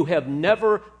yet you have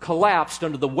never collapsed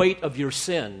under the weight of your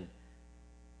sin.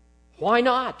 Why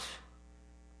not?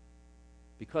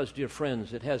 Because, dear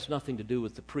friends, it has nothing to do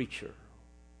with the preacher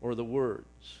or the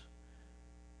words.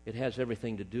 It has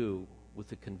everything to do with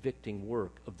the convicting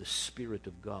work of the Spirit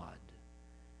of God.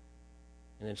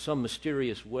 And in some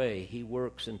mysterious way, He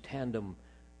works in tandem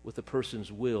with a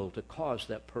person's will to cause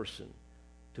that person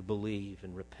to believe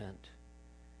and repent.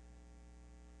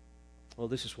 Well,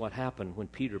 this is what happened when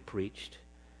Peter preached.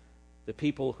 The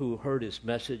people who heard his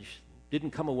message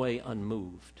didn't come away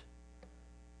unmoved,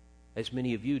 as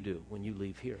many of you do when you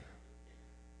leave here.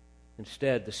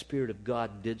 Instead, the Spirit of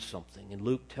God did something. And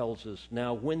Luke tells us,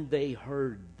 now when they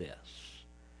heard this,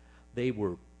 they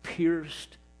were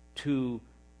pierced to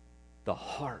the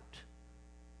heart.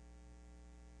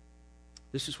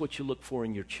 This is what you look for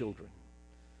in your children.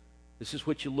 This is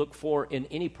what you look for in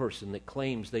any person that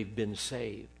claims they've been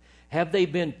saved. Have they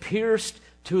been pierced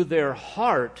to their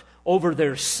heart over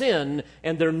their sin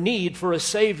and their need for a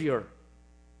Savior?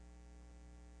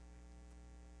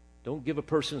 Don't give a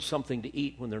person something to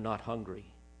eat when they're not hungry.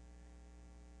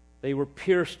 They were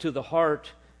pierced to the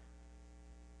heart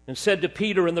and said to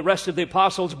Peter and the rest of the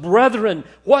apostles, "Brethren,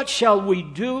 what shall we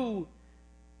do?"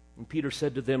 And Peter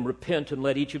said to them, "Repent and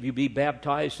let each of you be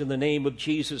baptized in the name of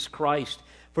Jesus Christ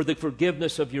for the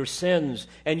forgiveness of your sins,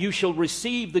 and you shall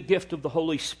receive the gift of the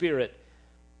Holy Spirit."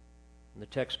 And the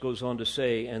text goes on to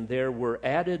say, and there were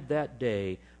added that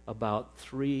day about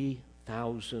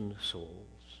 3,000 souls.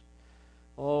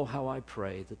 Oh, how I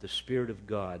pray that the Spirit of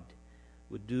God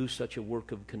would do such a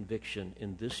work of conviction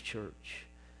in this church,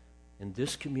 in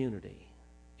this community,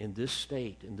 in this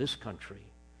state, in this country.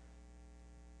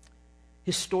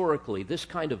 Historically, this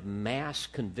kind of mass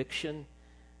conviction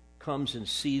comes in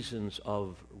seasons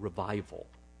of revival.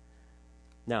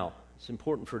 Now, it's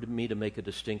important for me to make a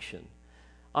distinction.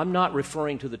 I'm not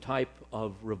referring to the type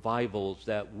of revivals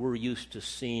that we're used to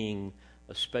seeing,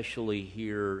 especially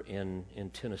here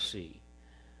in Tennessee.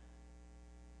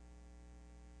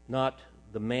 Not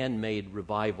the man-made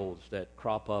revivals that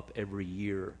crop up every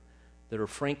year that are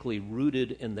frankly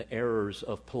rooted in the errors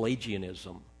of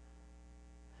Pelagianism,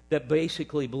 that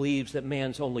basically believes that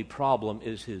man's only problem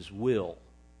is his will,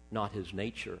 not his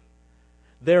nature.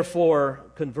 Therefore,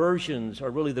 conversions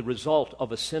are really the result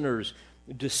of a sinner's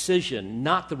decision,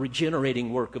 not the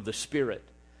regenerating work of the Spirit.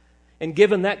 And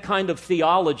given that kind of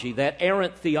theology, that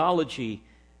errant theology,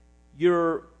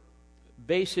 you're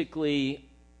basically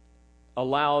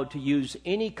allowed to use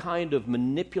any kind of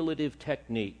manipulative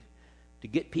technique to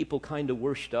get people kind of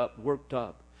worked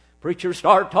up. Preachers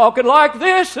start talking like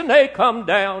this, and they come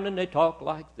down and they talk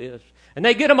like this. And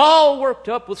they get them all worked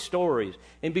up with stories.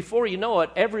 And before you know it,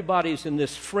 everybody's in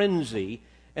this frenzy.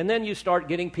 And then you start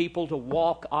getting people to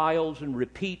walk aisles and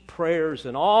repeat prayers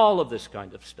and all of this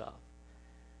kind of stuff.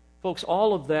 Folks,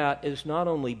 all of that is not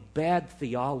only bad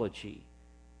theology,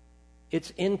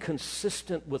 it's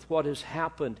inconsistent with what has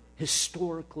happened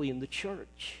historically in the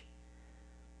church.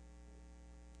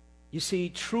 You see,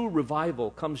 true revival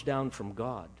comes down from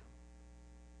God.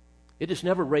 It is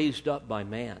never raised up by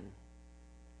man.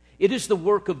 It is the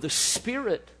work of the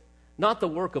Spirit, not the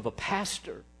work of a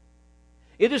pastor.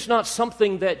 It is not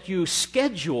something that you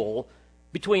schedule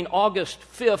between August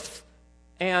 5th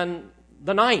and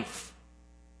the 9th.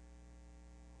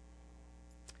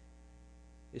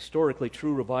 Historically,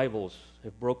 true revivals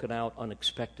have broken out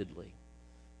unexpectedly.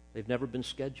 They've never been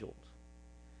scheduled.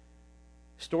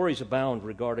 Stories abound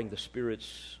regarding the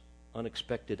Spirit's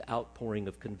unexpected outpouring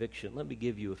of conviction. Let me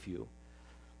give you a few.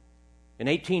 In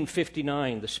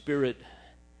 1859, the Spirit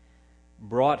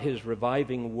brought His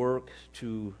reviving work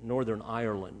to Northern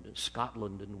Ireland, and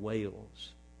Scotland, and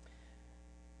Wales.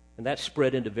 And that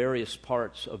spread into various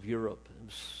parts of Europe.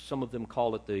 Some of them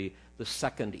call it the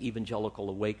Second Evangelical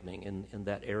Awakening in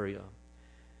that area.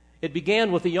 It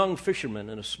began with a young fisherman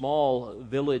in a small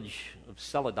village of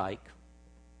Celodike.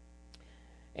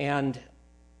 And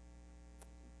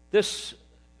this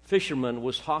fisherman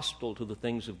was hostile to the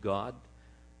things of God.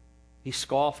 He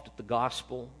scoffed at the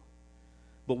gospel.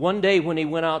 But one day when he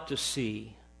went out to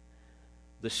sea,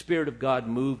 the Spirit of God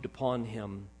moved upon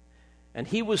him. And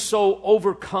he was so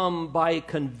overcome by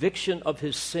conviction of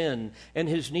his sin and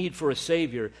his need for a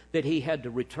Savior that he had to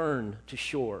return to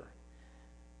shore,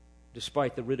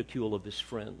 despite the ridicule of his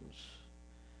friends.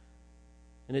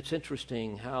 And it's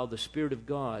interesting how the Spirit of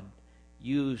God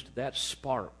used that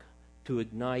spark to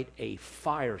ignite a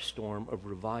firestorm of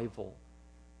revival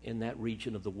in that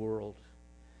region of the world.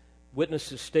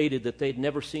 Witnesses stated that they'd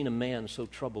never seen a man so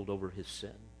troubled over his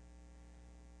sin.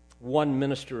 One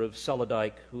minister of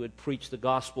Celodike, who had preached the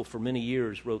gospel for many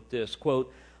years, wrote this,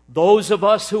 quote, "Those of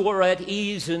us who are at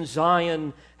ease in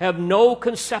Zion have no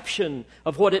conception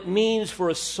of what it means for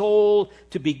a soul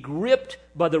to be gripped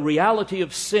by the reality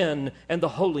of sin and the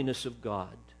holiness of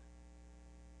God."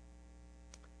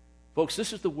 Folks,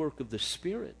 this is the work of the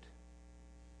Spirit.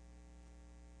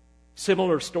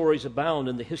 Similar stories abound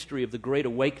in the history of the Great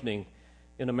Awakening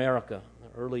in America,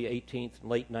 the early 18th and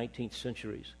late 19th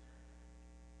centuries.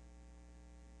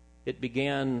 It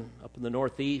began up in the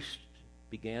Northeast,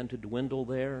 began to dwindle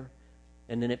there,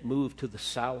 and then it moved to the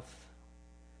South.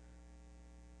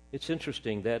 It's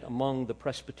interesting that among the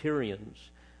Presbyterians,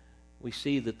 we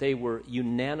see that they were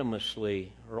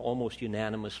unanimously, or almost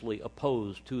unanimously,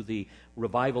 opposed to the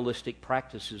revivalistic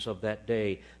practices of that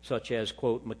day, such as,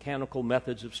 quote, mechanical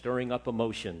methods of stirring up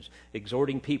emotions,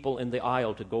 exhorting people in the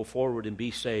aisle to go forward and be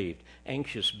saved,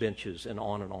 anxious benches, and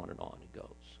on and on and on it goes.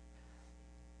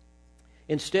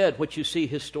 Instead, what you see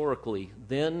historically,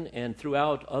 then and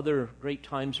throughout other great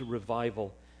times of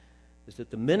revival, is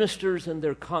that the ministers and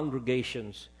their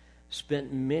congregations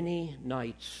spent many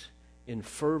nights in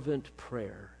fervent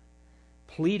prayer,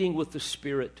 pleading with the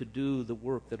Spirit to do the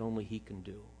work that only He can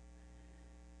do.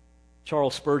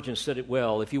 Charles Spurgeon said it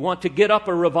well, if you want to get up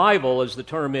a revival, as the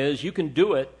term is, you can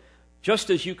do it just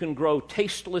as you can grow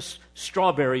tasteless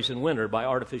strawberries in winter by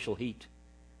artificial heat.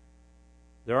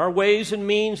 There are ways and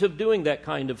means of doing that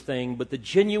kind of thing, but the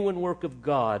genuine work of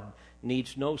God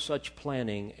needs no such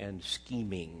planning and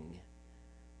scheming.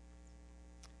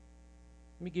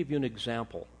 Let me give you an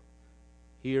example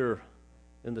here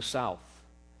in the South.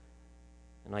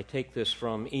 And I take this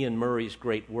from Ian Murray's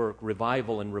great work,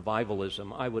 Revival and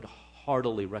Revivalism. I would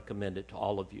heartily recommend it to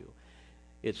all of you.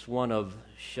 It's one of,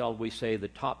 shall we say, the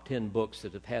top 10 books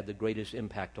that have had the greatest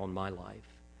impact on my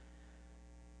life.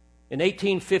 In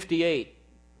 1858,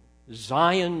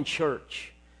 Zion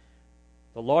Church,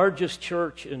 the largest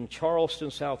church in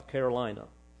Charleston, South Carolina,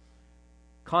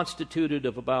 constituted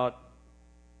of about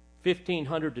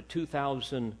 1,500 to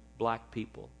 2,000 black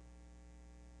people.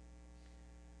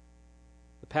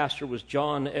 The pastor was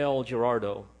John L.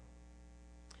 Gerardo.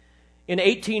 In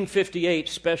 1858,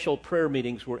 special prayer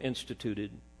meetings were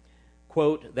instituted,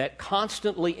 quote, that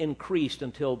constantly increased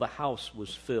until the house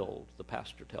was filled, the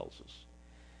pastor tells us.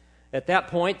 At that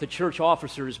point, the church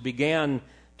officers began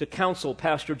to counsel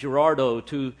Pastor Gerardo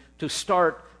to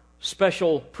start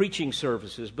special preaching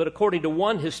services. But according to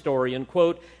one historian,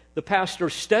 quote, the pastor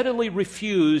steadily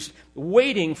refused,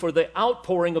 waiting for the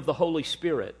outpouring of the Holy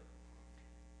Spirit.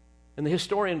 And the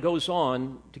historian goes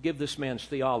on to give this man's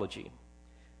theology.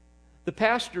 The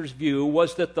pastor's view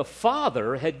was that the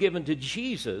Father had given to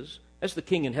Jesus, as the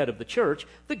king and head of the church,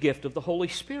 the gift of the Holy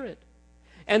Spirit.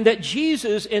 And that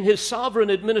Jesus, in his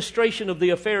sovereign administration of the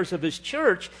affairs of his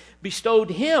church, bestowed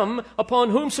him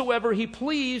upon whomsoever he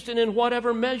pleased and in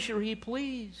whatever measure he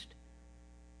pleased.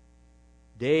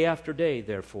 Day after day,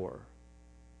 therefore,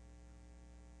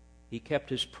 he kept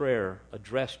his prayer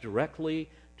addressed directly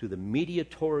to the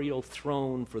mediatorial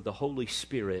throne for the Holy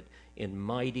Spirit in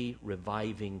mighty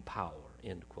reviving power,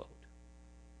 end quote.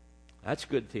 That's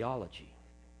good theology.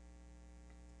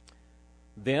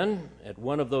 Then, at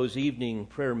one of those evening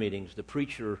prayer meetings, the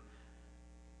preacher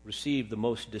received the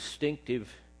most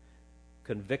distinctive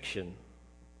conviction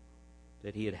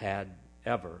that he had had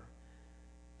ever,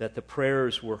 that the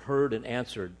prayers were heard and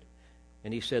answered.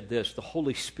 And he said this, "The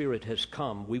Holy Spirit has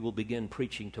come. We will begin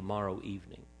preaching tomorrow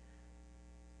evening."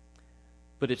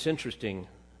 But it's interesting,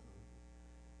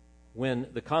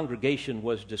 when the congregation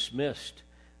was dismissed,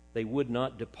 they would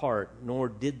not depart, nor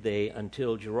did they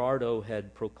until Gerardo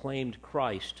had proclaimed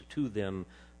Christ to them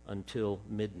until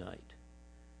midnight.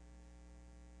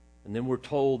 And then we're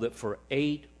told that for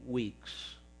 8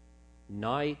 weeks,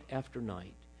 night after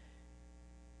night,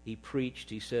 he preached,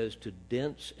 he says, to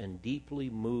dense and deeply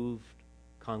moved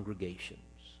congregations.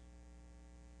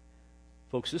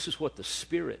 Folks, this is what the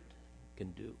Spirit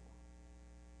can do.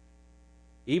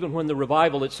 Even when the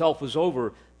revival itself was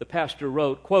over, the pastor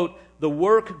wrote, quote, "The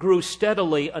work grew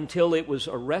steadily until it was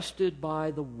arrested by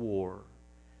the war,"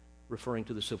 referring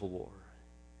to the Civil War.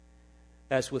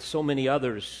 As with so many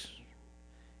others,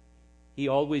 he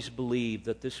always believed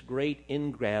that this great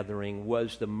ingathering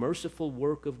was the merciful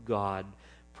work of God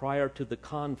prior to the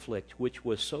conflict which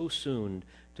was so soon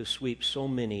to sweep so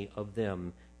many of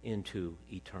them into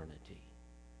eternity.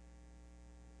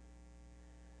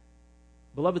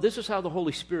 Beloved, this is how the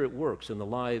Holy Spirit works in the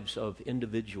lives of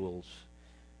individuals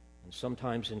and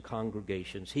sometimes in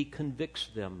congregations. He convicts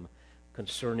them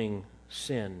concerning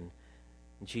sin.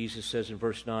 And Jesus says in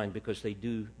verse 9, "Because they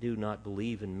do not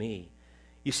believe in me."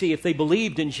 You see, if they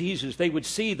believed in Jesus, they would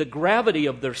see the gravity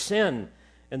of their sin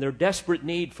and their desperate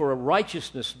need for a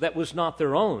righteousness that was not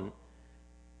their own.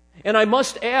 And I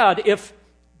must add, if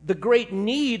the great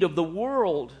need of the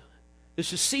world is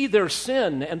to see their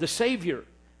sin and the Savior,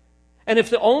 and if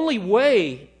the only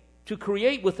way to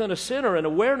create within a sinner an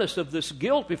awareness of this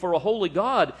guilt before a holy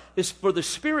God is for the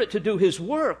Spirit to do His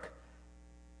work,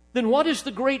 then what is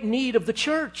the great need of the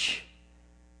church?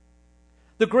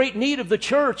 The great need of the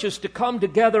church is to come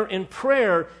together in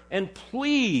prayer and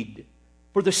plead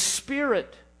for the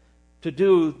Spirit to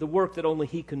do the work that only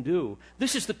He can do.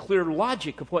 This is the clear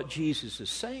logic of what Jesus is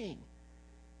saying.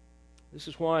 This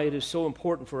is why it is so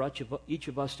important for each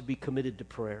of us to be committed to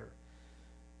prayer.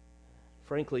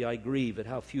 Frankly, I grieve at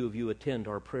how few of you attend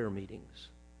our prayer meetings.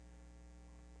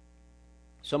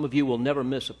 Some of you will never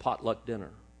miss a potluck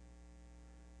dinner,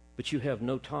 but you have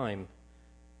no time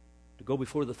to go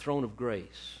before the throne of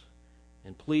grace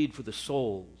and plead for the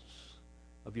souls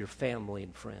of your family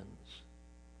and friends.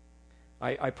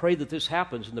 I pray that this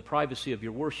happens in the privacy of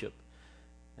your worship,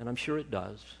 and I'm sure it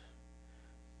does,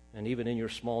 and even in your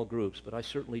small groups, but I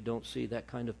certainly don't see that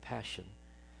kind of passion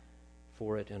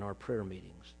for it in our prayer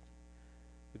meetings.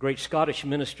 The great Scottish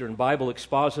minister and Bible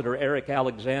expositor Eric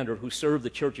Alexander, who served the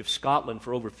Church of Scotland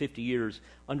for over 50 years,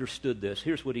 understood this.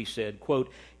 Here's what he said,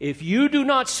 quote, "If you do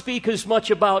not speak as much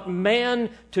about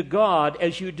man to God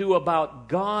as you do about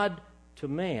God to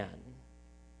man,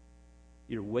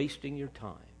 you're wasting your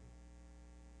time."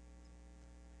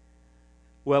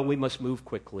 Well, we must move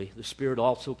quickly. The Spirit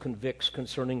also convicts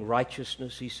concerning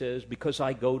righteousness, he says, "Because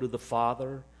I go to the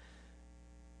Father."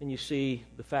 And you see,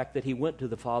 the fact that he went to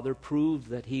the Father proved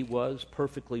that he was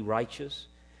perfectly righteous.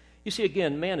 You see,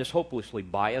 again, man is hopelessly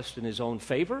biased in his own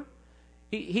favor.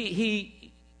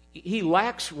 He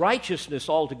lacks righteousness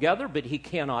altogether, but he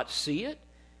cannot see it.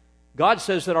 God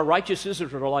says that our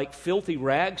righteousnesses are like filthy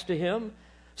rags to him.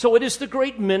 So it is the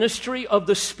great ministry of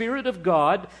the Spirit of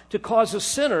God to cause a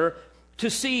sinner to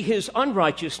see his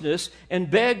unrighteousness and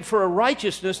beg for a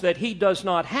righteousness that he does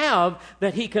not have,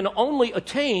 that he can only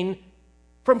attain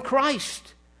from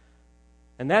Christ.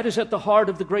 And that is at the heart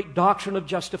of the great doctrine of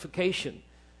justification,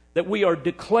 that we are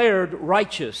declared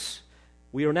righteous.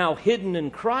 We are now hidden in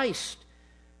Christ.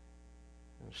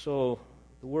 And so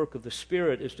the work of the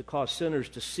Spirit is to cause sinners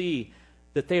to see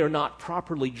that they are not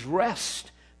properly dressed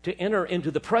to enter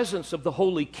into the presence of the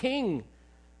Holy King.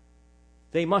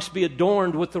 They must be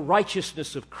adorned with the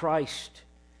righteousness of Christ.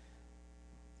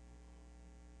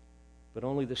 But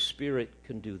only the Spirit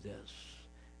can do this.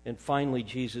 And finally,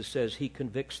 Jesus says he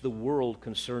convicts the world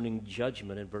concerning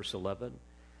judgment in verse 11.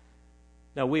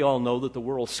 Now, we all know that the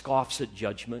world scoffs at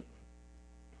judgment.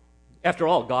 After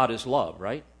all, God is love,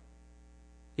 right?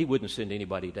 He wouldn't send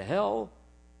anybody to hell.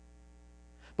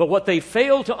 But what they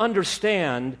fail to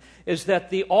understand is that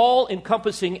the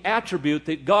all-encompassing attribute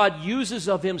that God uses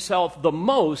of himself the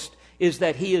most is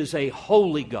that he is a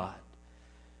holy God.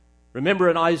 Remember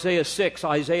in Isaiah 6,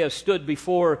 Isaiah stood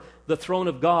before the throne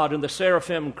of God, and the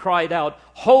seraphim cried out,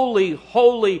 "Holy,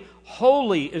 holy,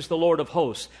 holy is the Lord of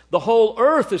hosts. The whole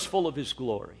earth is full of his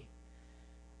glory."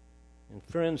 And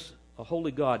friends, a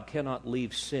holy God cannot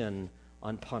leave sin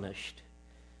unpunished.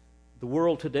 The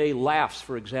world today laughs,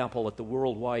 for example, at the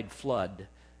worldwide flood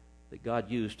that God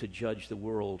used to judge the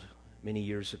world many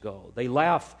years ago. They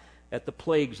laugh at the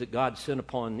plagues that God sent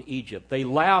upon Egypt. They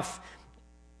laugh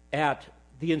at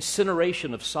the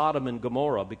incineration of Sodom and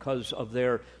Gomorrah because of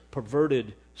their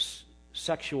perverted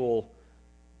sexual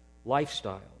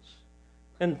lifestyles.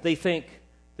 And they think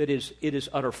that it is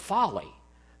utter folly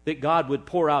that God would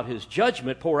pour out His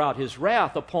judgment, pour out His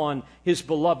wrath upon His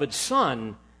beloved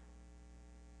Son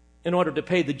in order to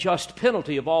pay the just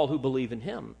penalty of all who believe in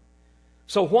Him.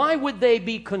 So why would they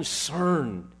be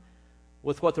concerned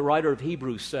with what the writer of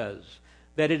Hebrews says,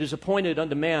 that it is appointed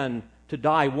unto man to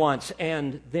die once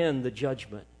and then the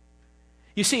judgment?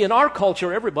 You see, in our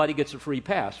culture, everybody gets a free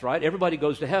pass, right? Everybody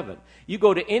goes to heaven. You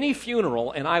go to any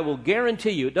funeral, and I will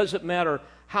guarantee you, it doesn't matter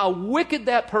how wicked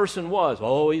that person was.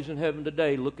 Oh, he's in heaven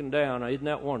today looking down. Isn't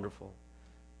that wonderful?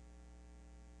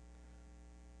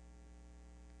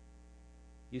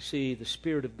 You see, the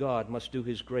Spirit of God must do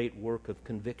His great work of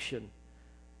conviction.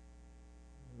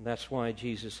 And that's why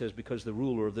Jesus says, because the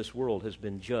ruler of this world has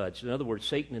been judged. In other words,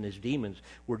 Satan and his demons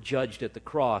were judged at the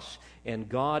cross, and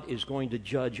God is going to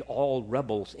judge all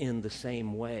rebels in the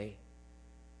same way.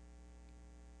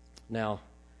 Now,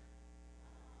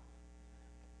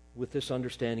 with this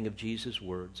understanding of Jesus'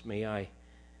 words, may I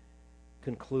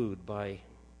conclude by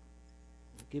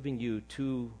giving you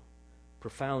two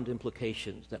profound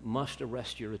implications that must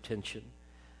arrest your attention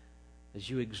as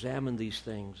you examine these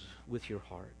things with your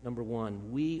heart. Number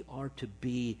one, we are to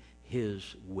be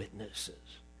His witnesses.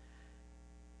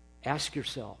 Ask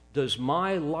yourself, does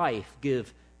my life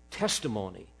give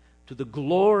testimony to the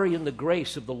glory and the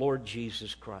grace of the Lord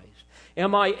Jesus Christ?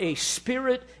 Am I a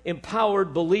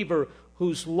Spirit-empowered believer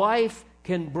whose life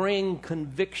can bring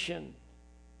conviction?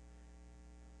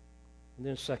 And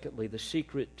then secondly, the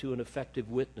secret to an effective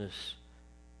witness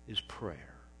is prayer.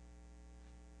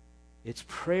 It's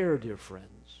prayer, dear friends.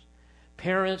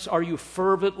 Parents, are you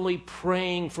fervently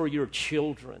praying for your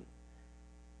children?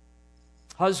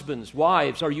 Husbands,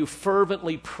 wives, are you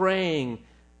fervently praying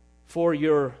for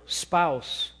your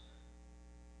spouse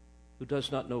who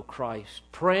does not know Christ?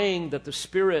 Praying that the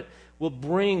Spirit will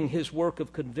bring His work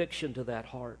of conviction to that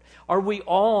heart. Are we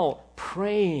all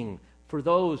praying for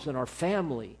those in our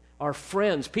family, our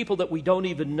friends, people that we don't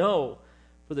even know,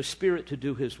 for the Spirit to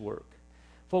do His work?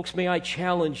 Folks, may I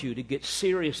challenge you to get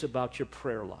serious about your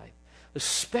prayer life,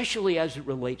 especially as it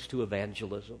relates to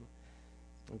evangelism.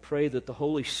 And pray that the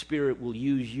Holy Spirit will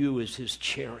use you as His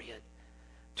chariot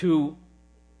to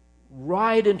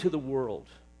ride into the world,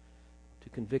 to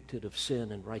convict it of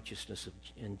sin and righteousness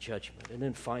and judgment. And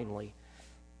then finally,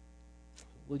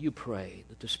 will you pray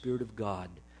that the Spirit of God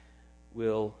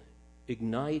will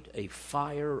ignite a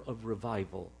fire of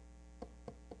revival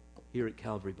here at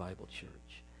Calvary Bible Church?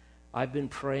 I've been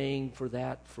praying for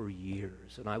that for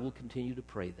years, and I will continue to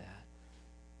pray that.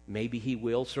 Maybe He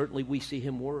will. Certainly we see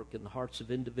Him work in the hearts of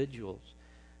individuals.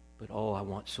 But oh, I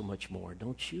want so much more,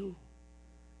 don't you?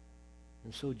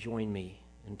 And so join me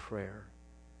in prayer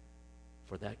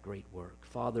for that great work.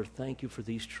 Father, thank You for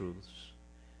these truths.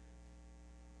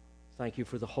 Thank You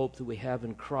for the hope that we have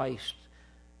in Christ,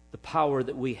 the power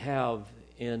that we have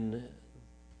in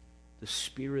the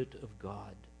Spirit of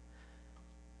God.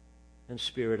 And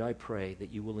Spirit, I pray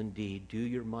that You will indeed do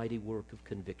Your mighty work of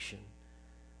conviction,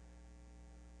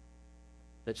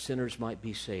 that sinners might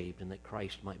be saved and that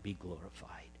Christ might be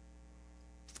glorified.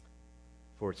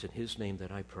 For it's in His name that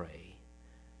I pray.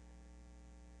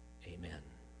 Amen.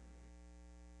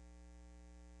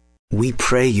 We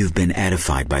pray you've been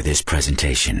edified by this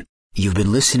presentation. You've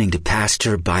been listening to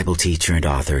pastor, Bible teacher, and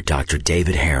author Dr.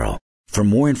 David Harrell. For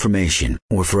more information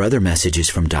or for other messages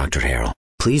from Dr. Harrell,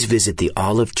 please visit the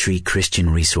Olive Tree Christian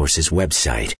Resources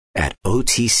website at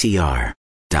otcr.org.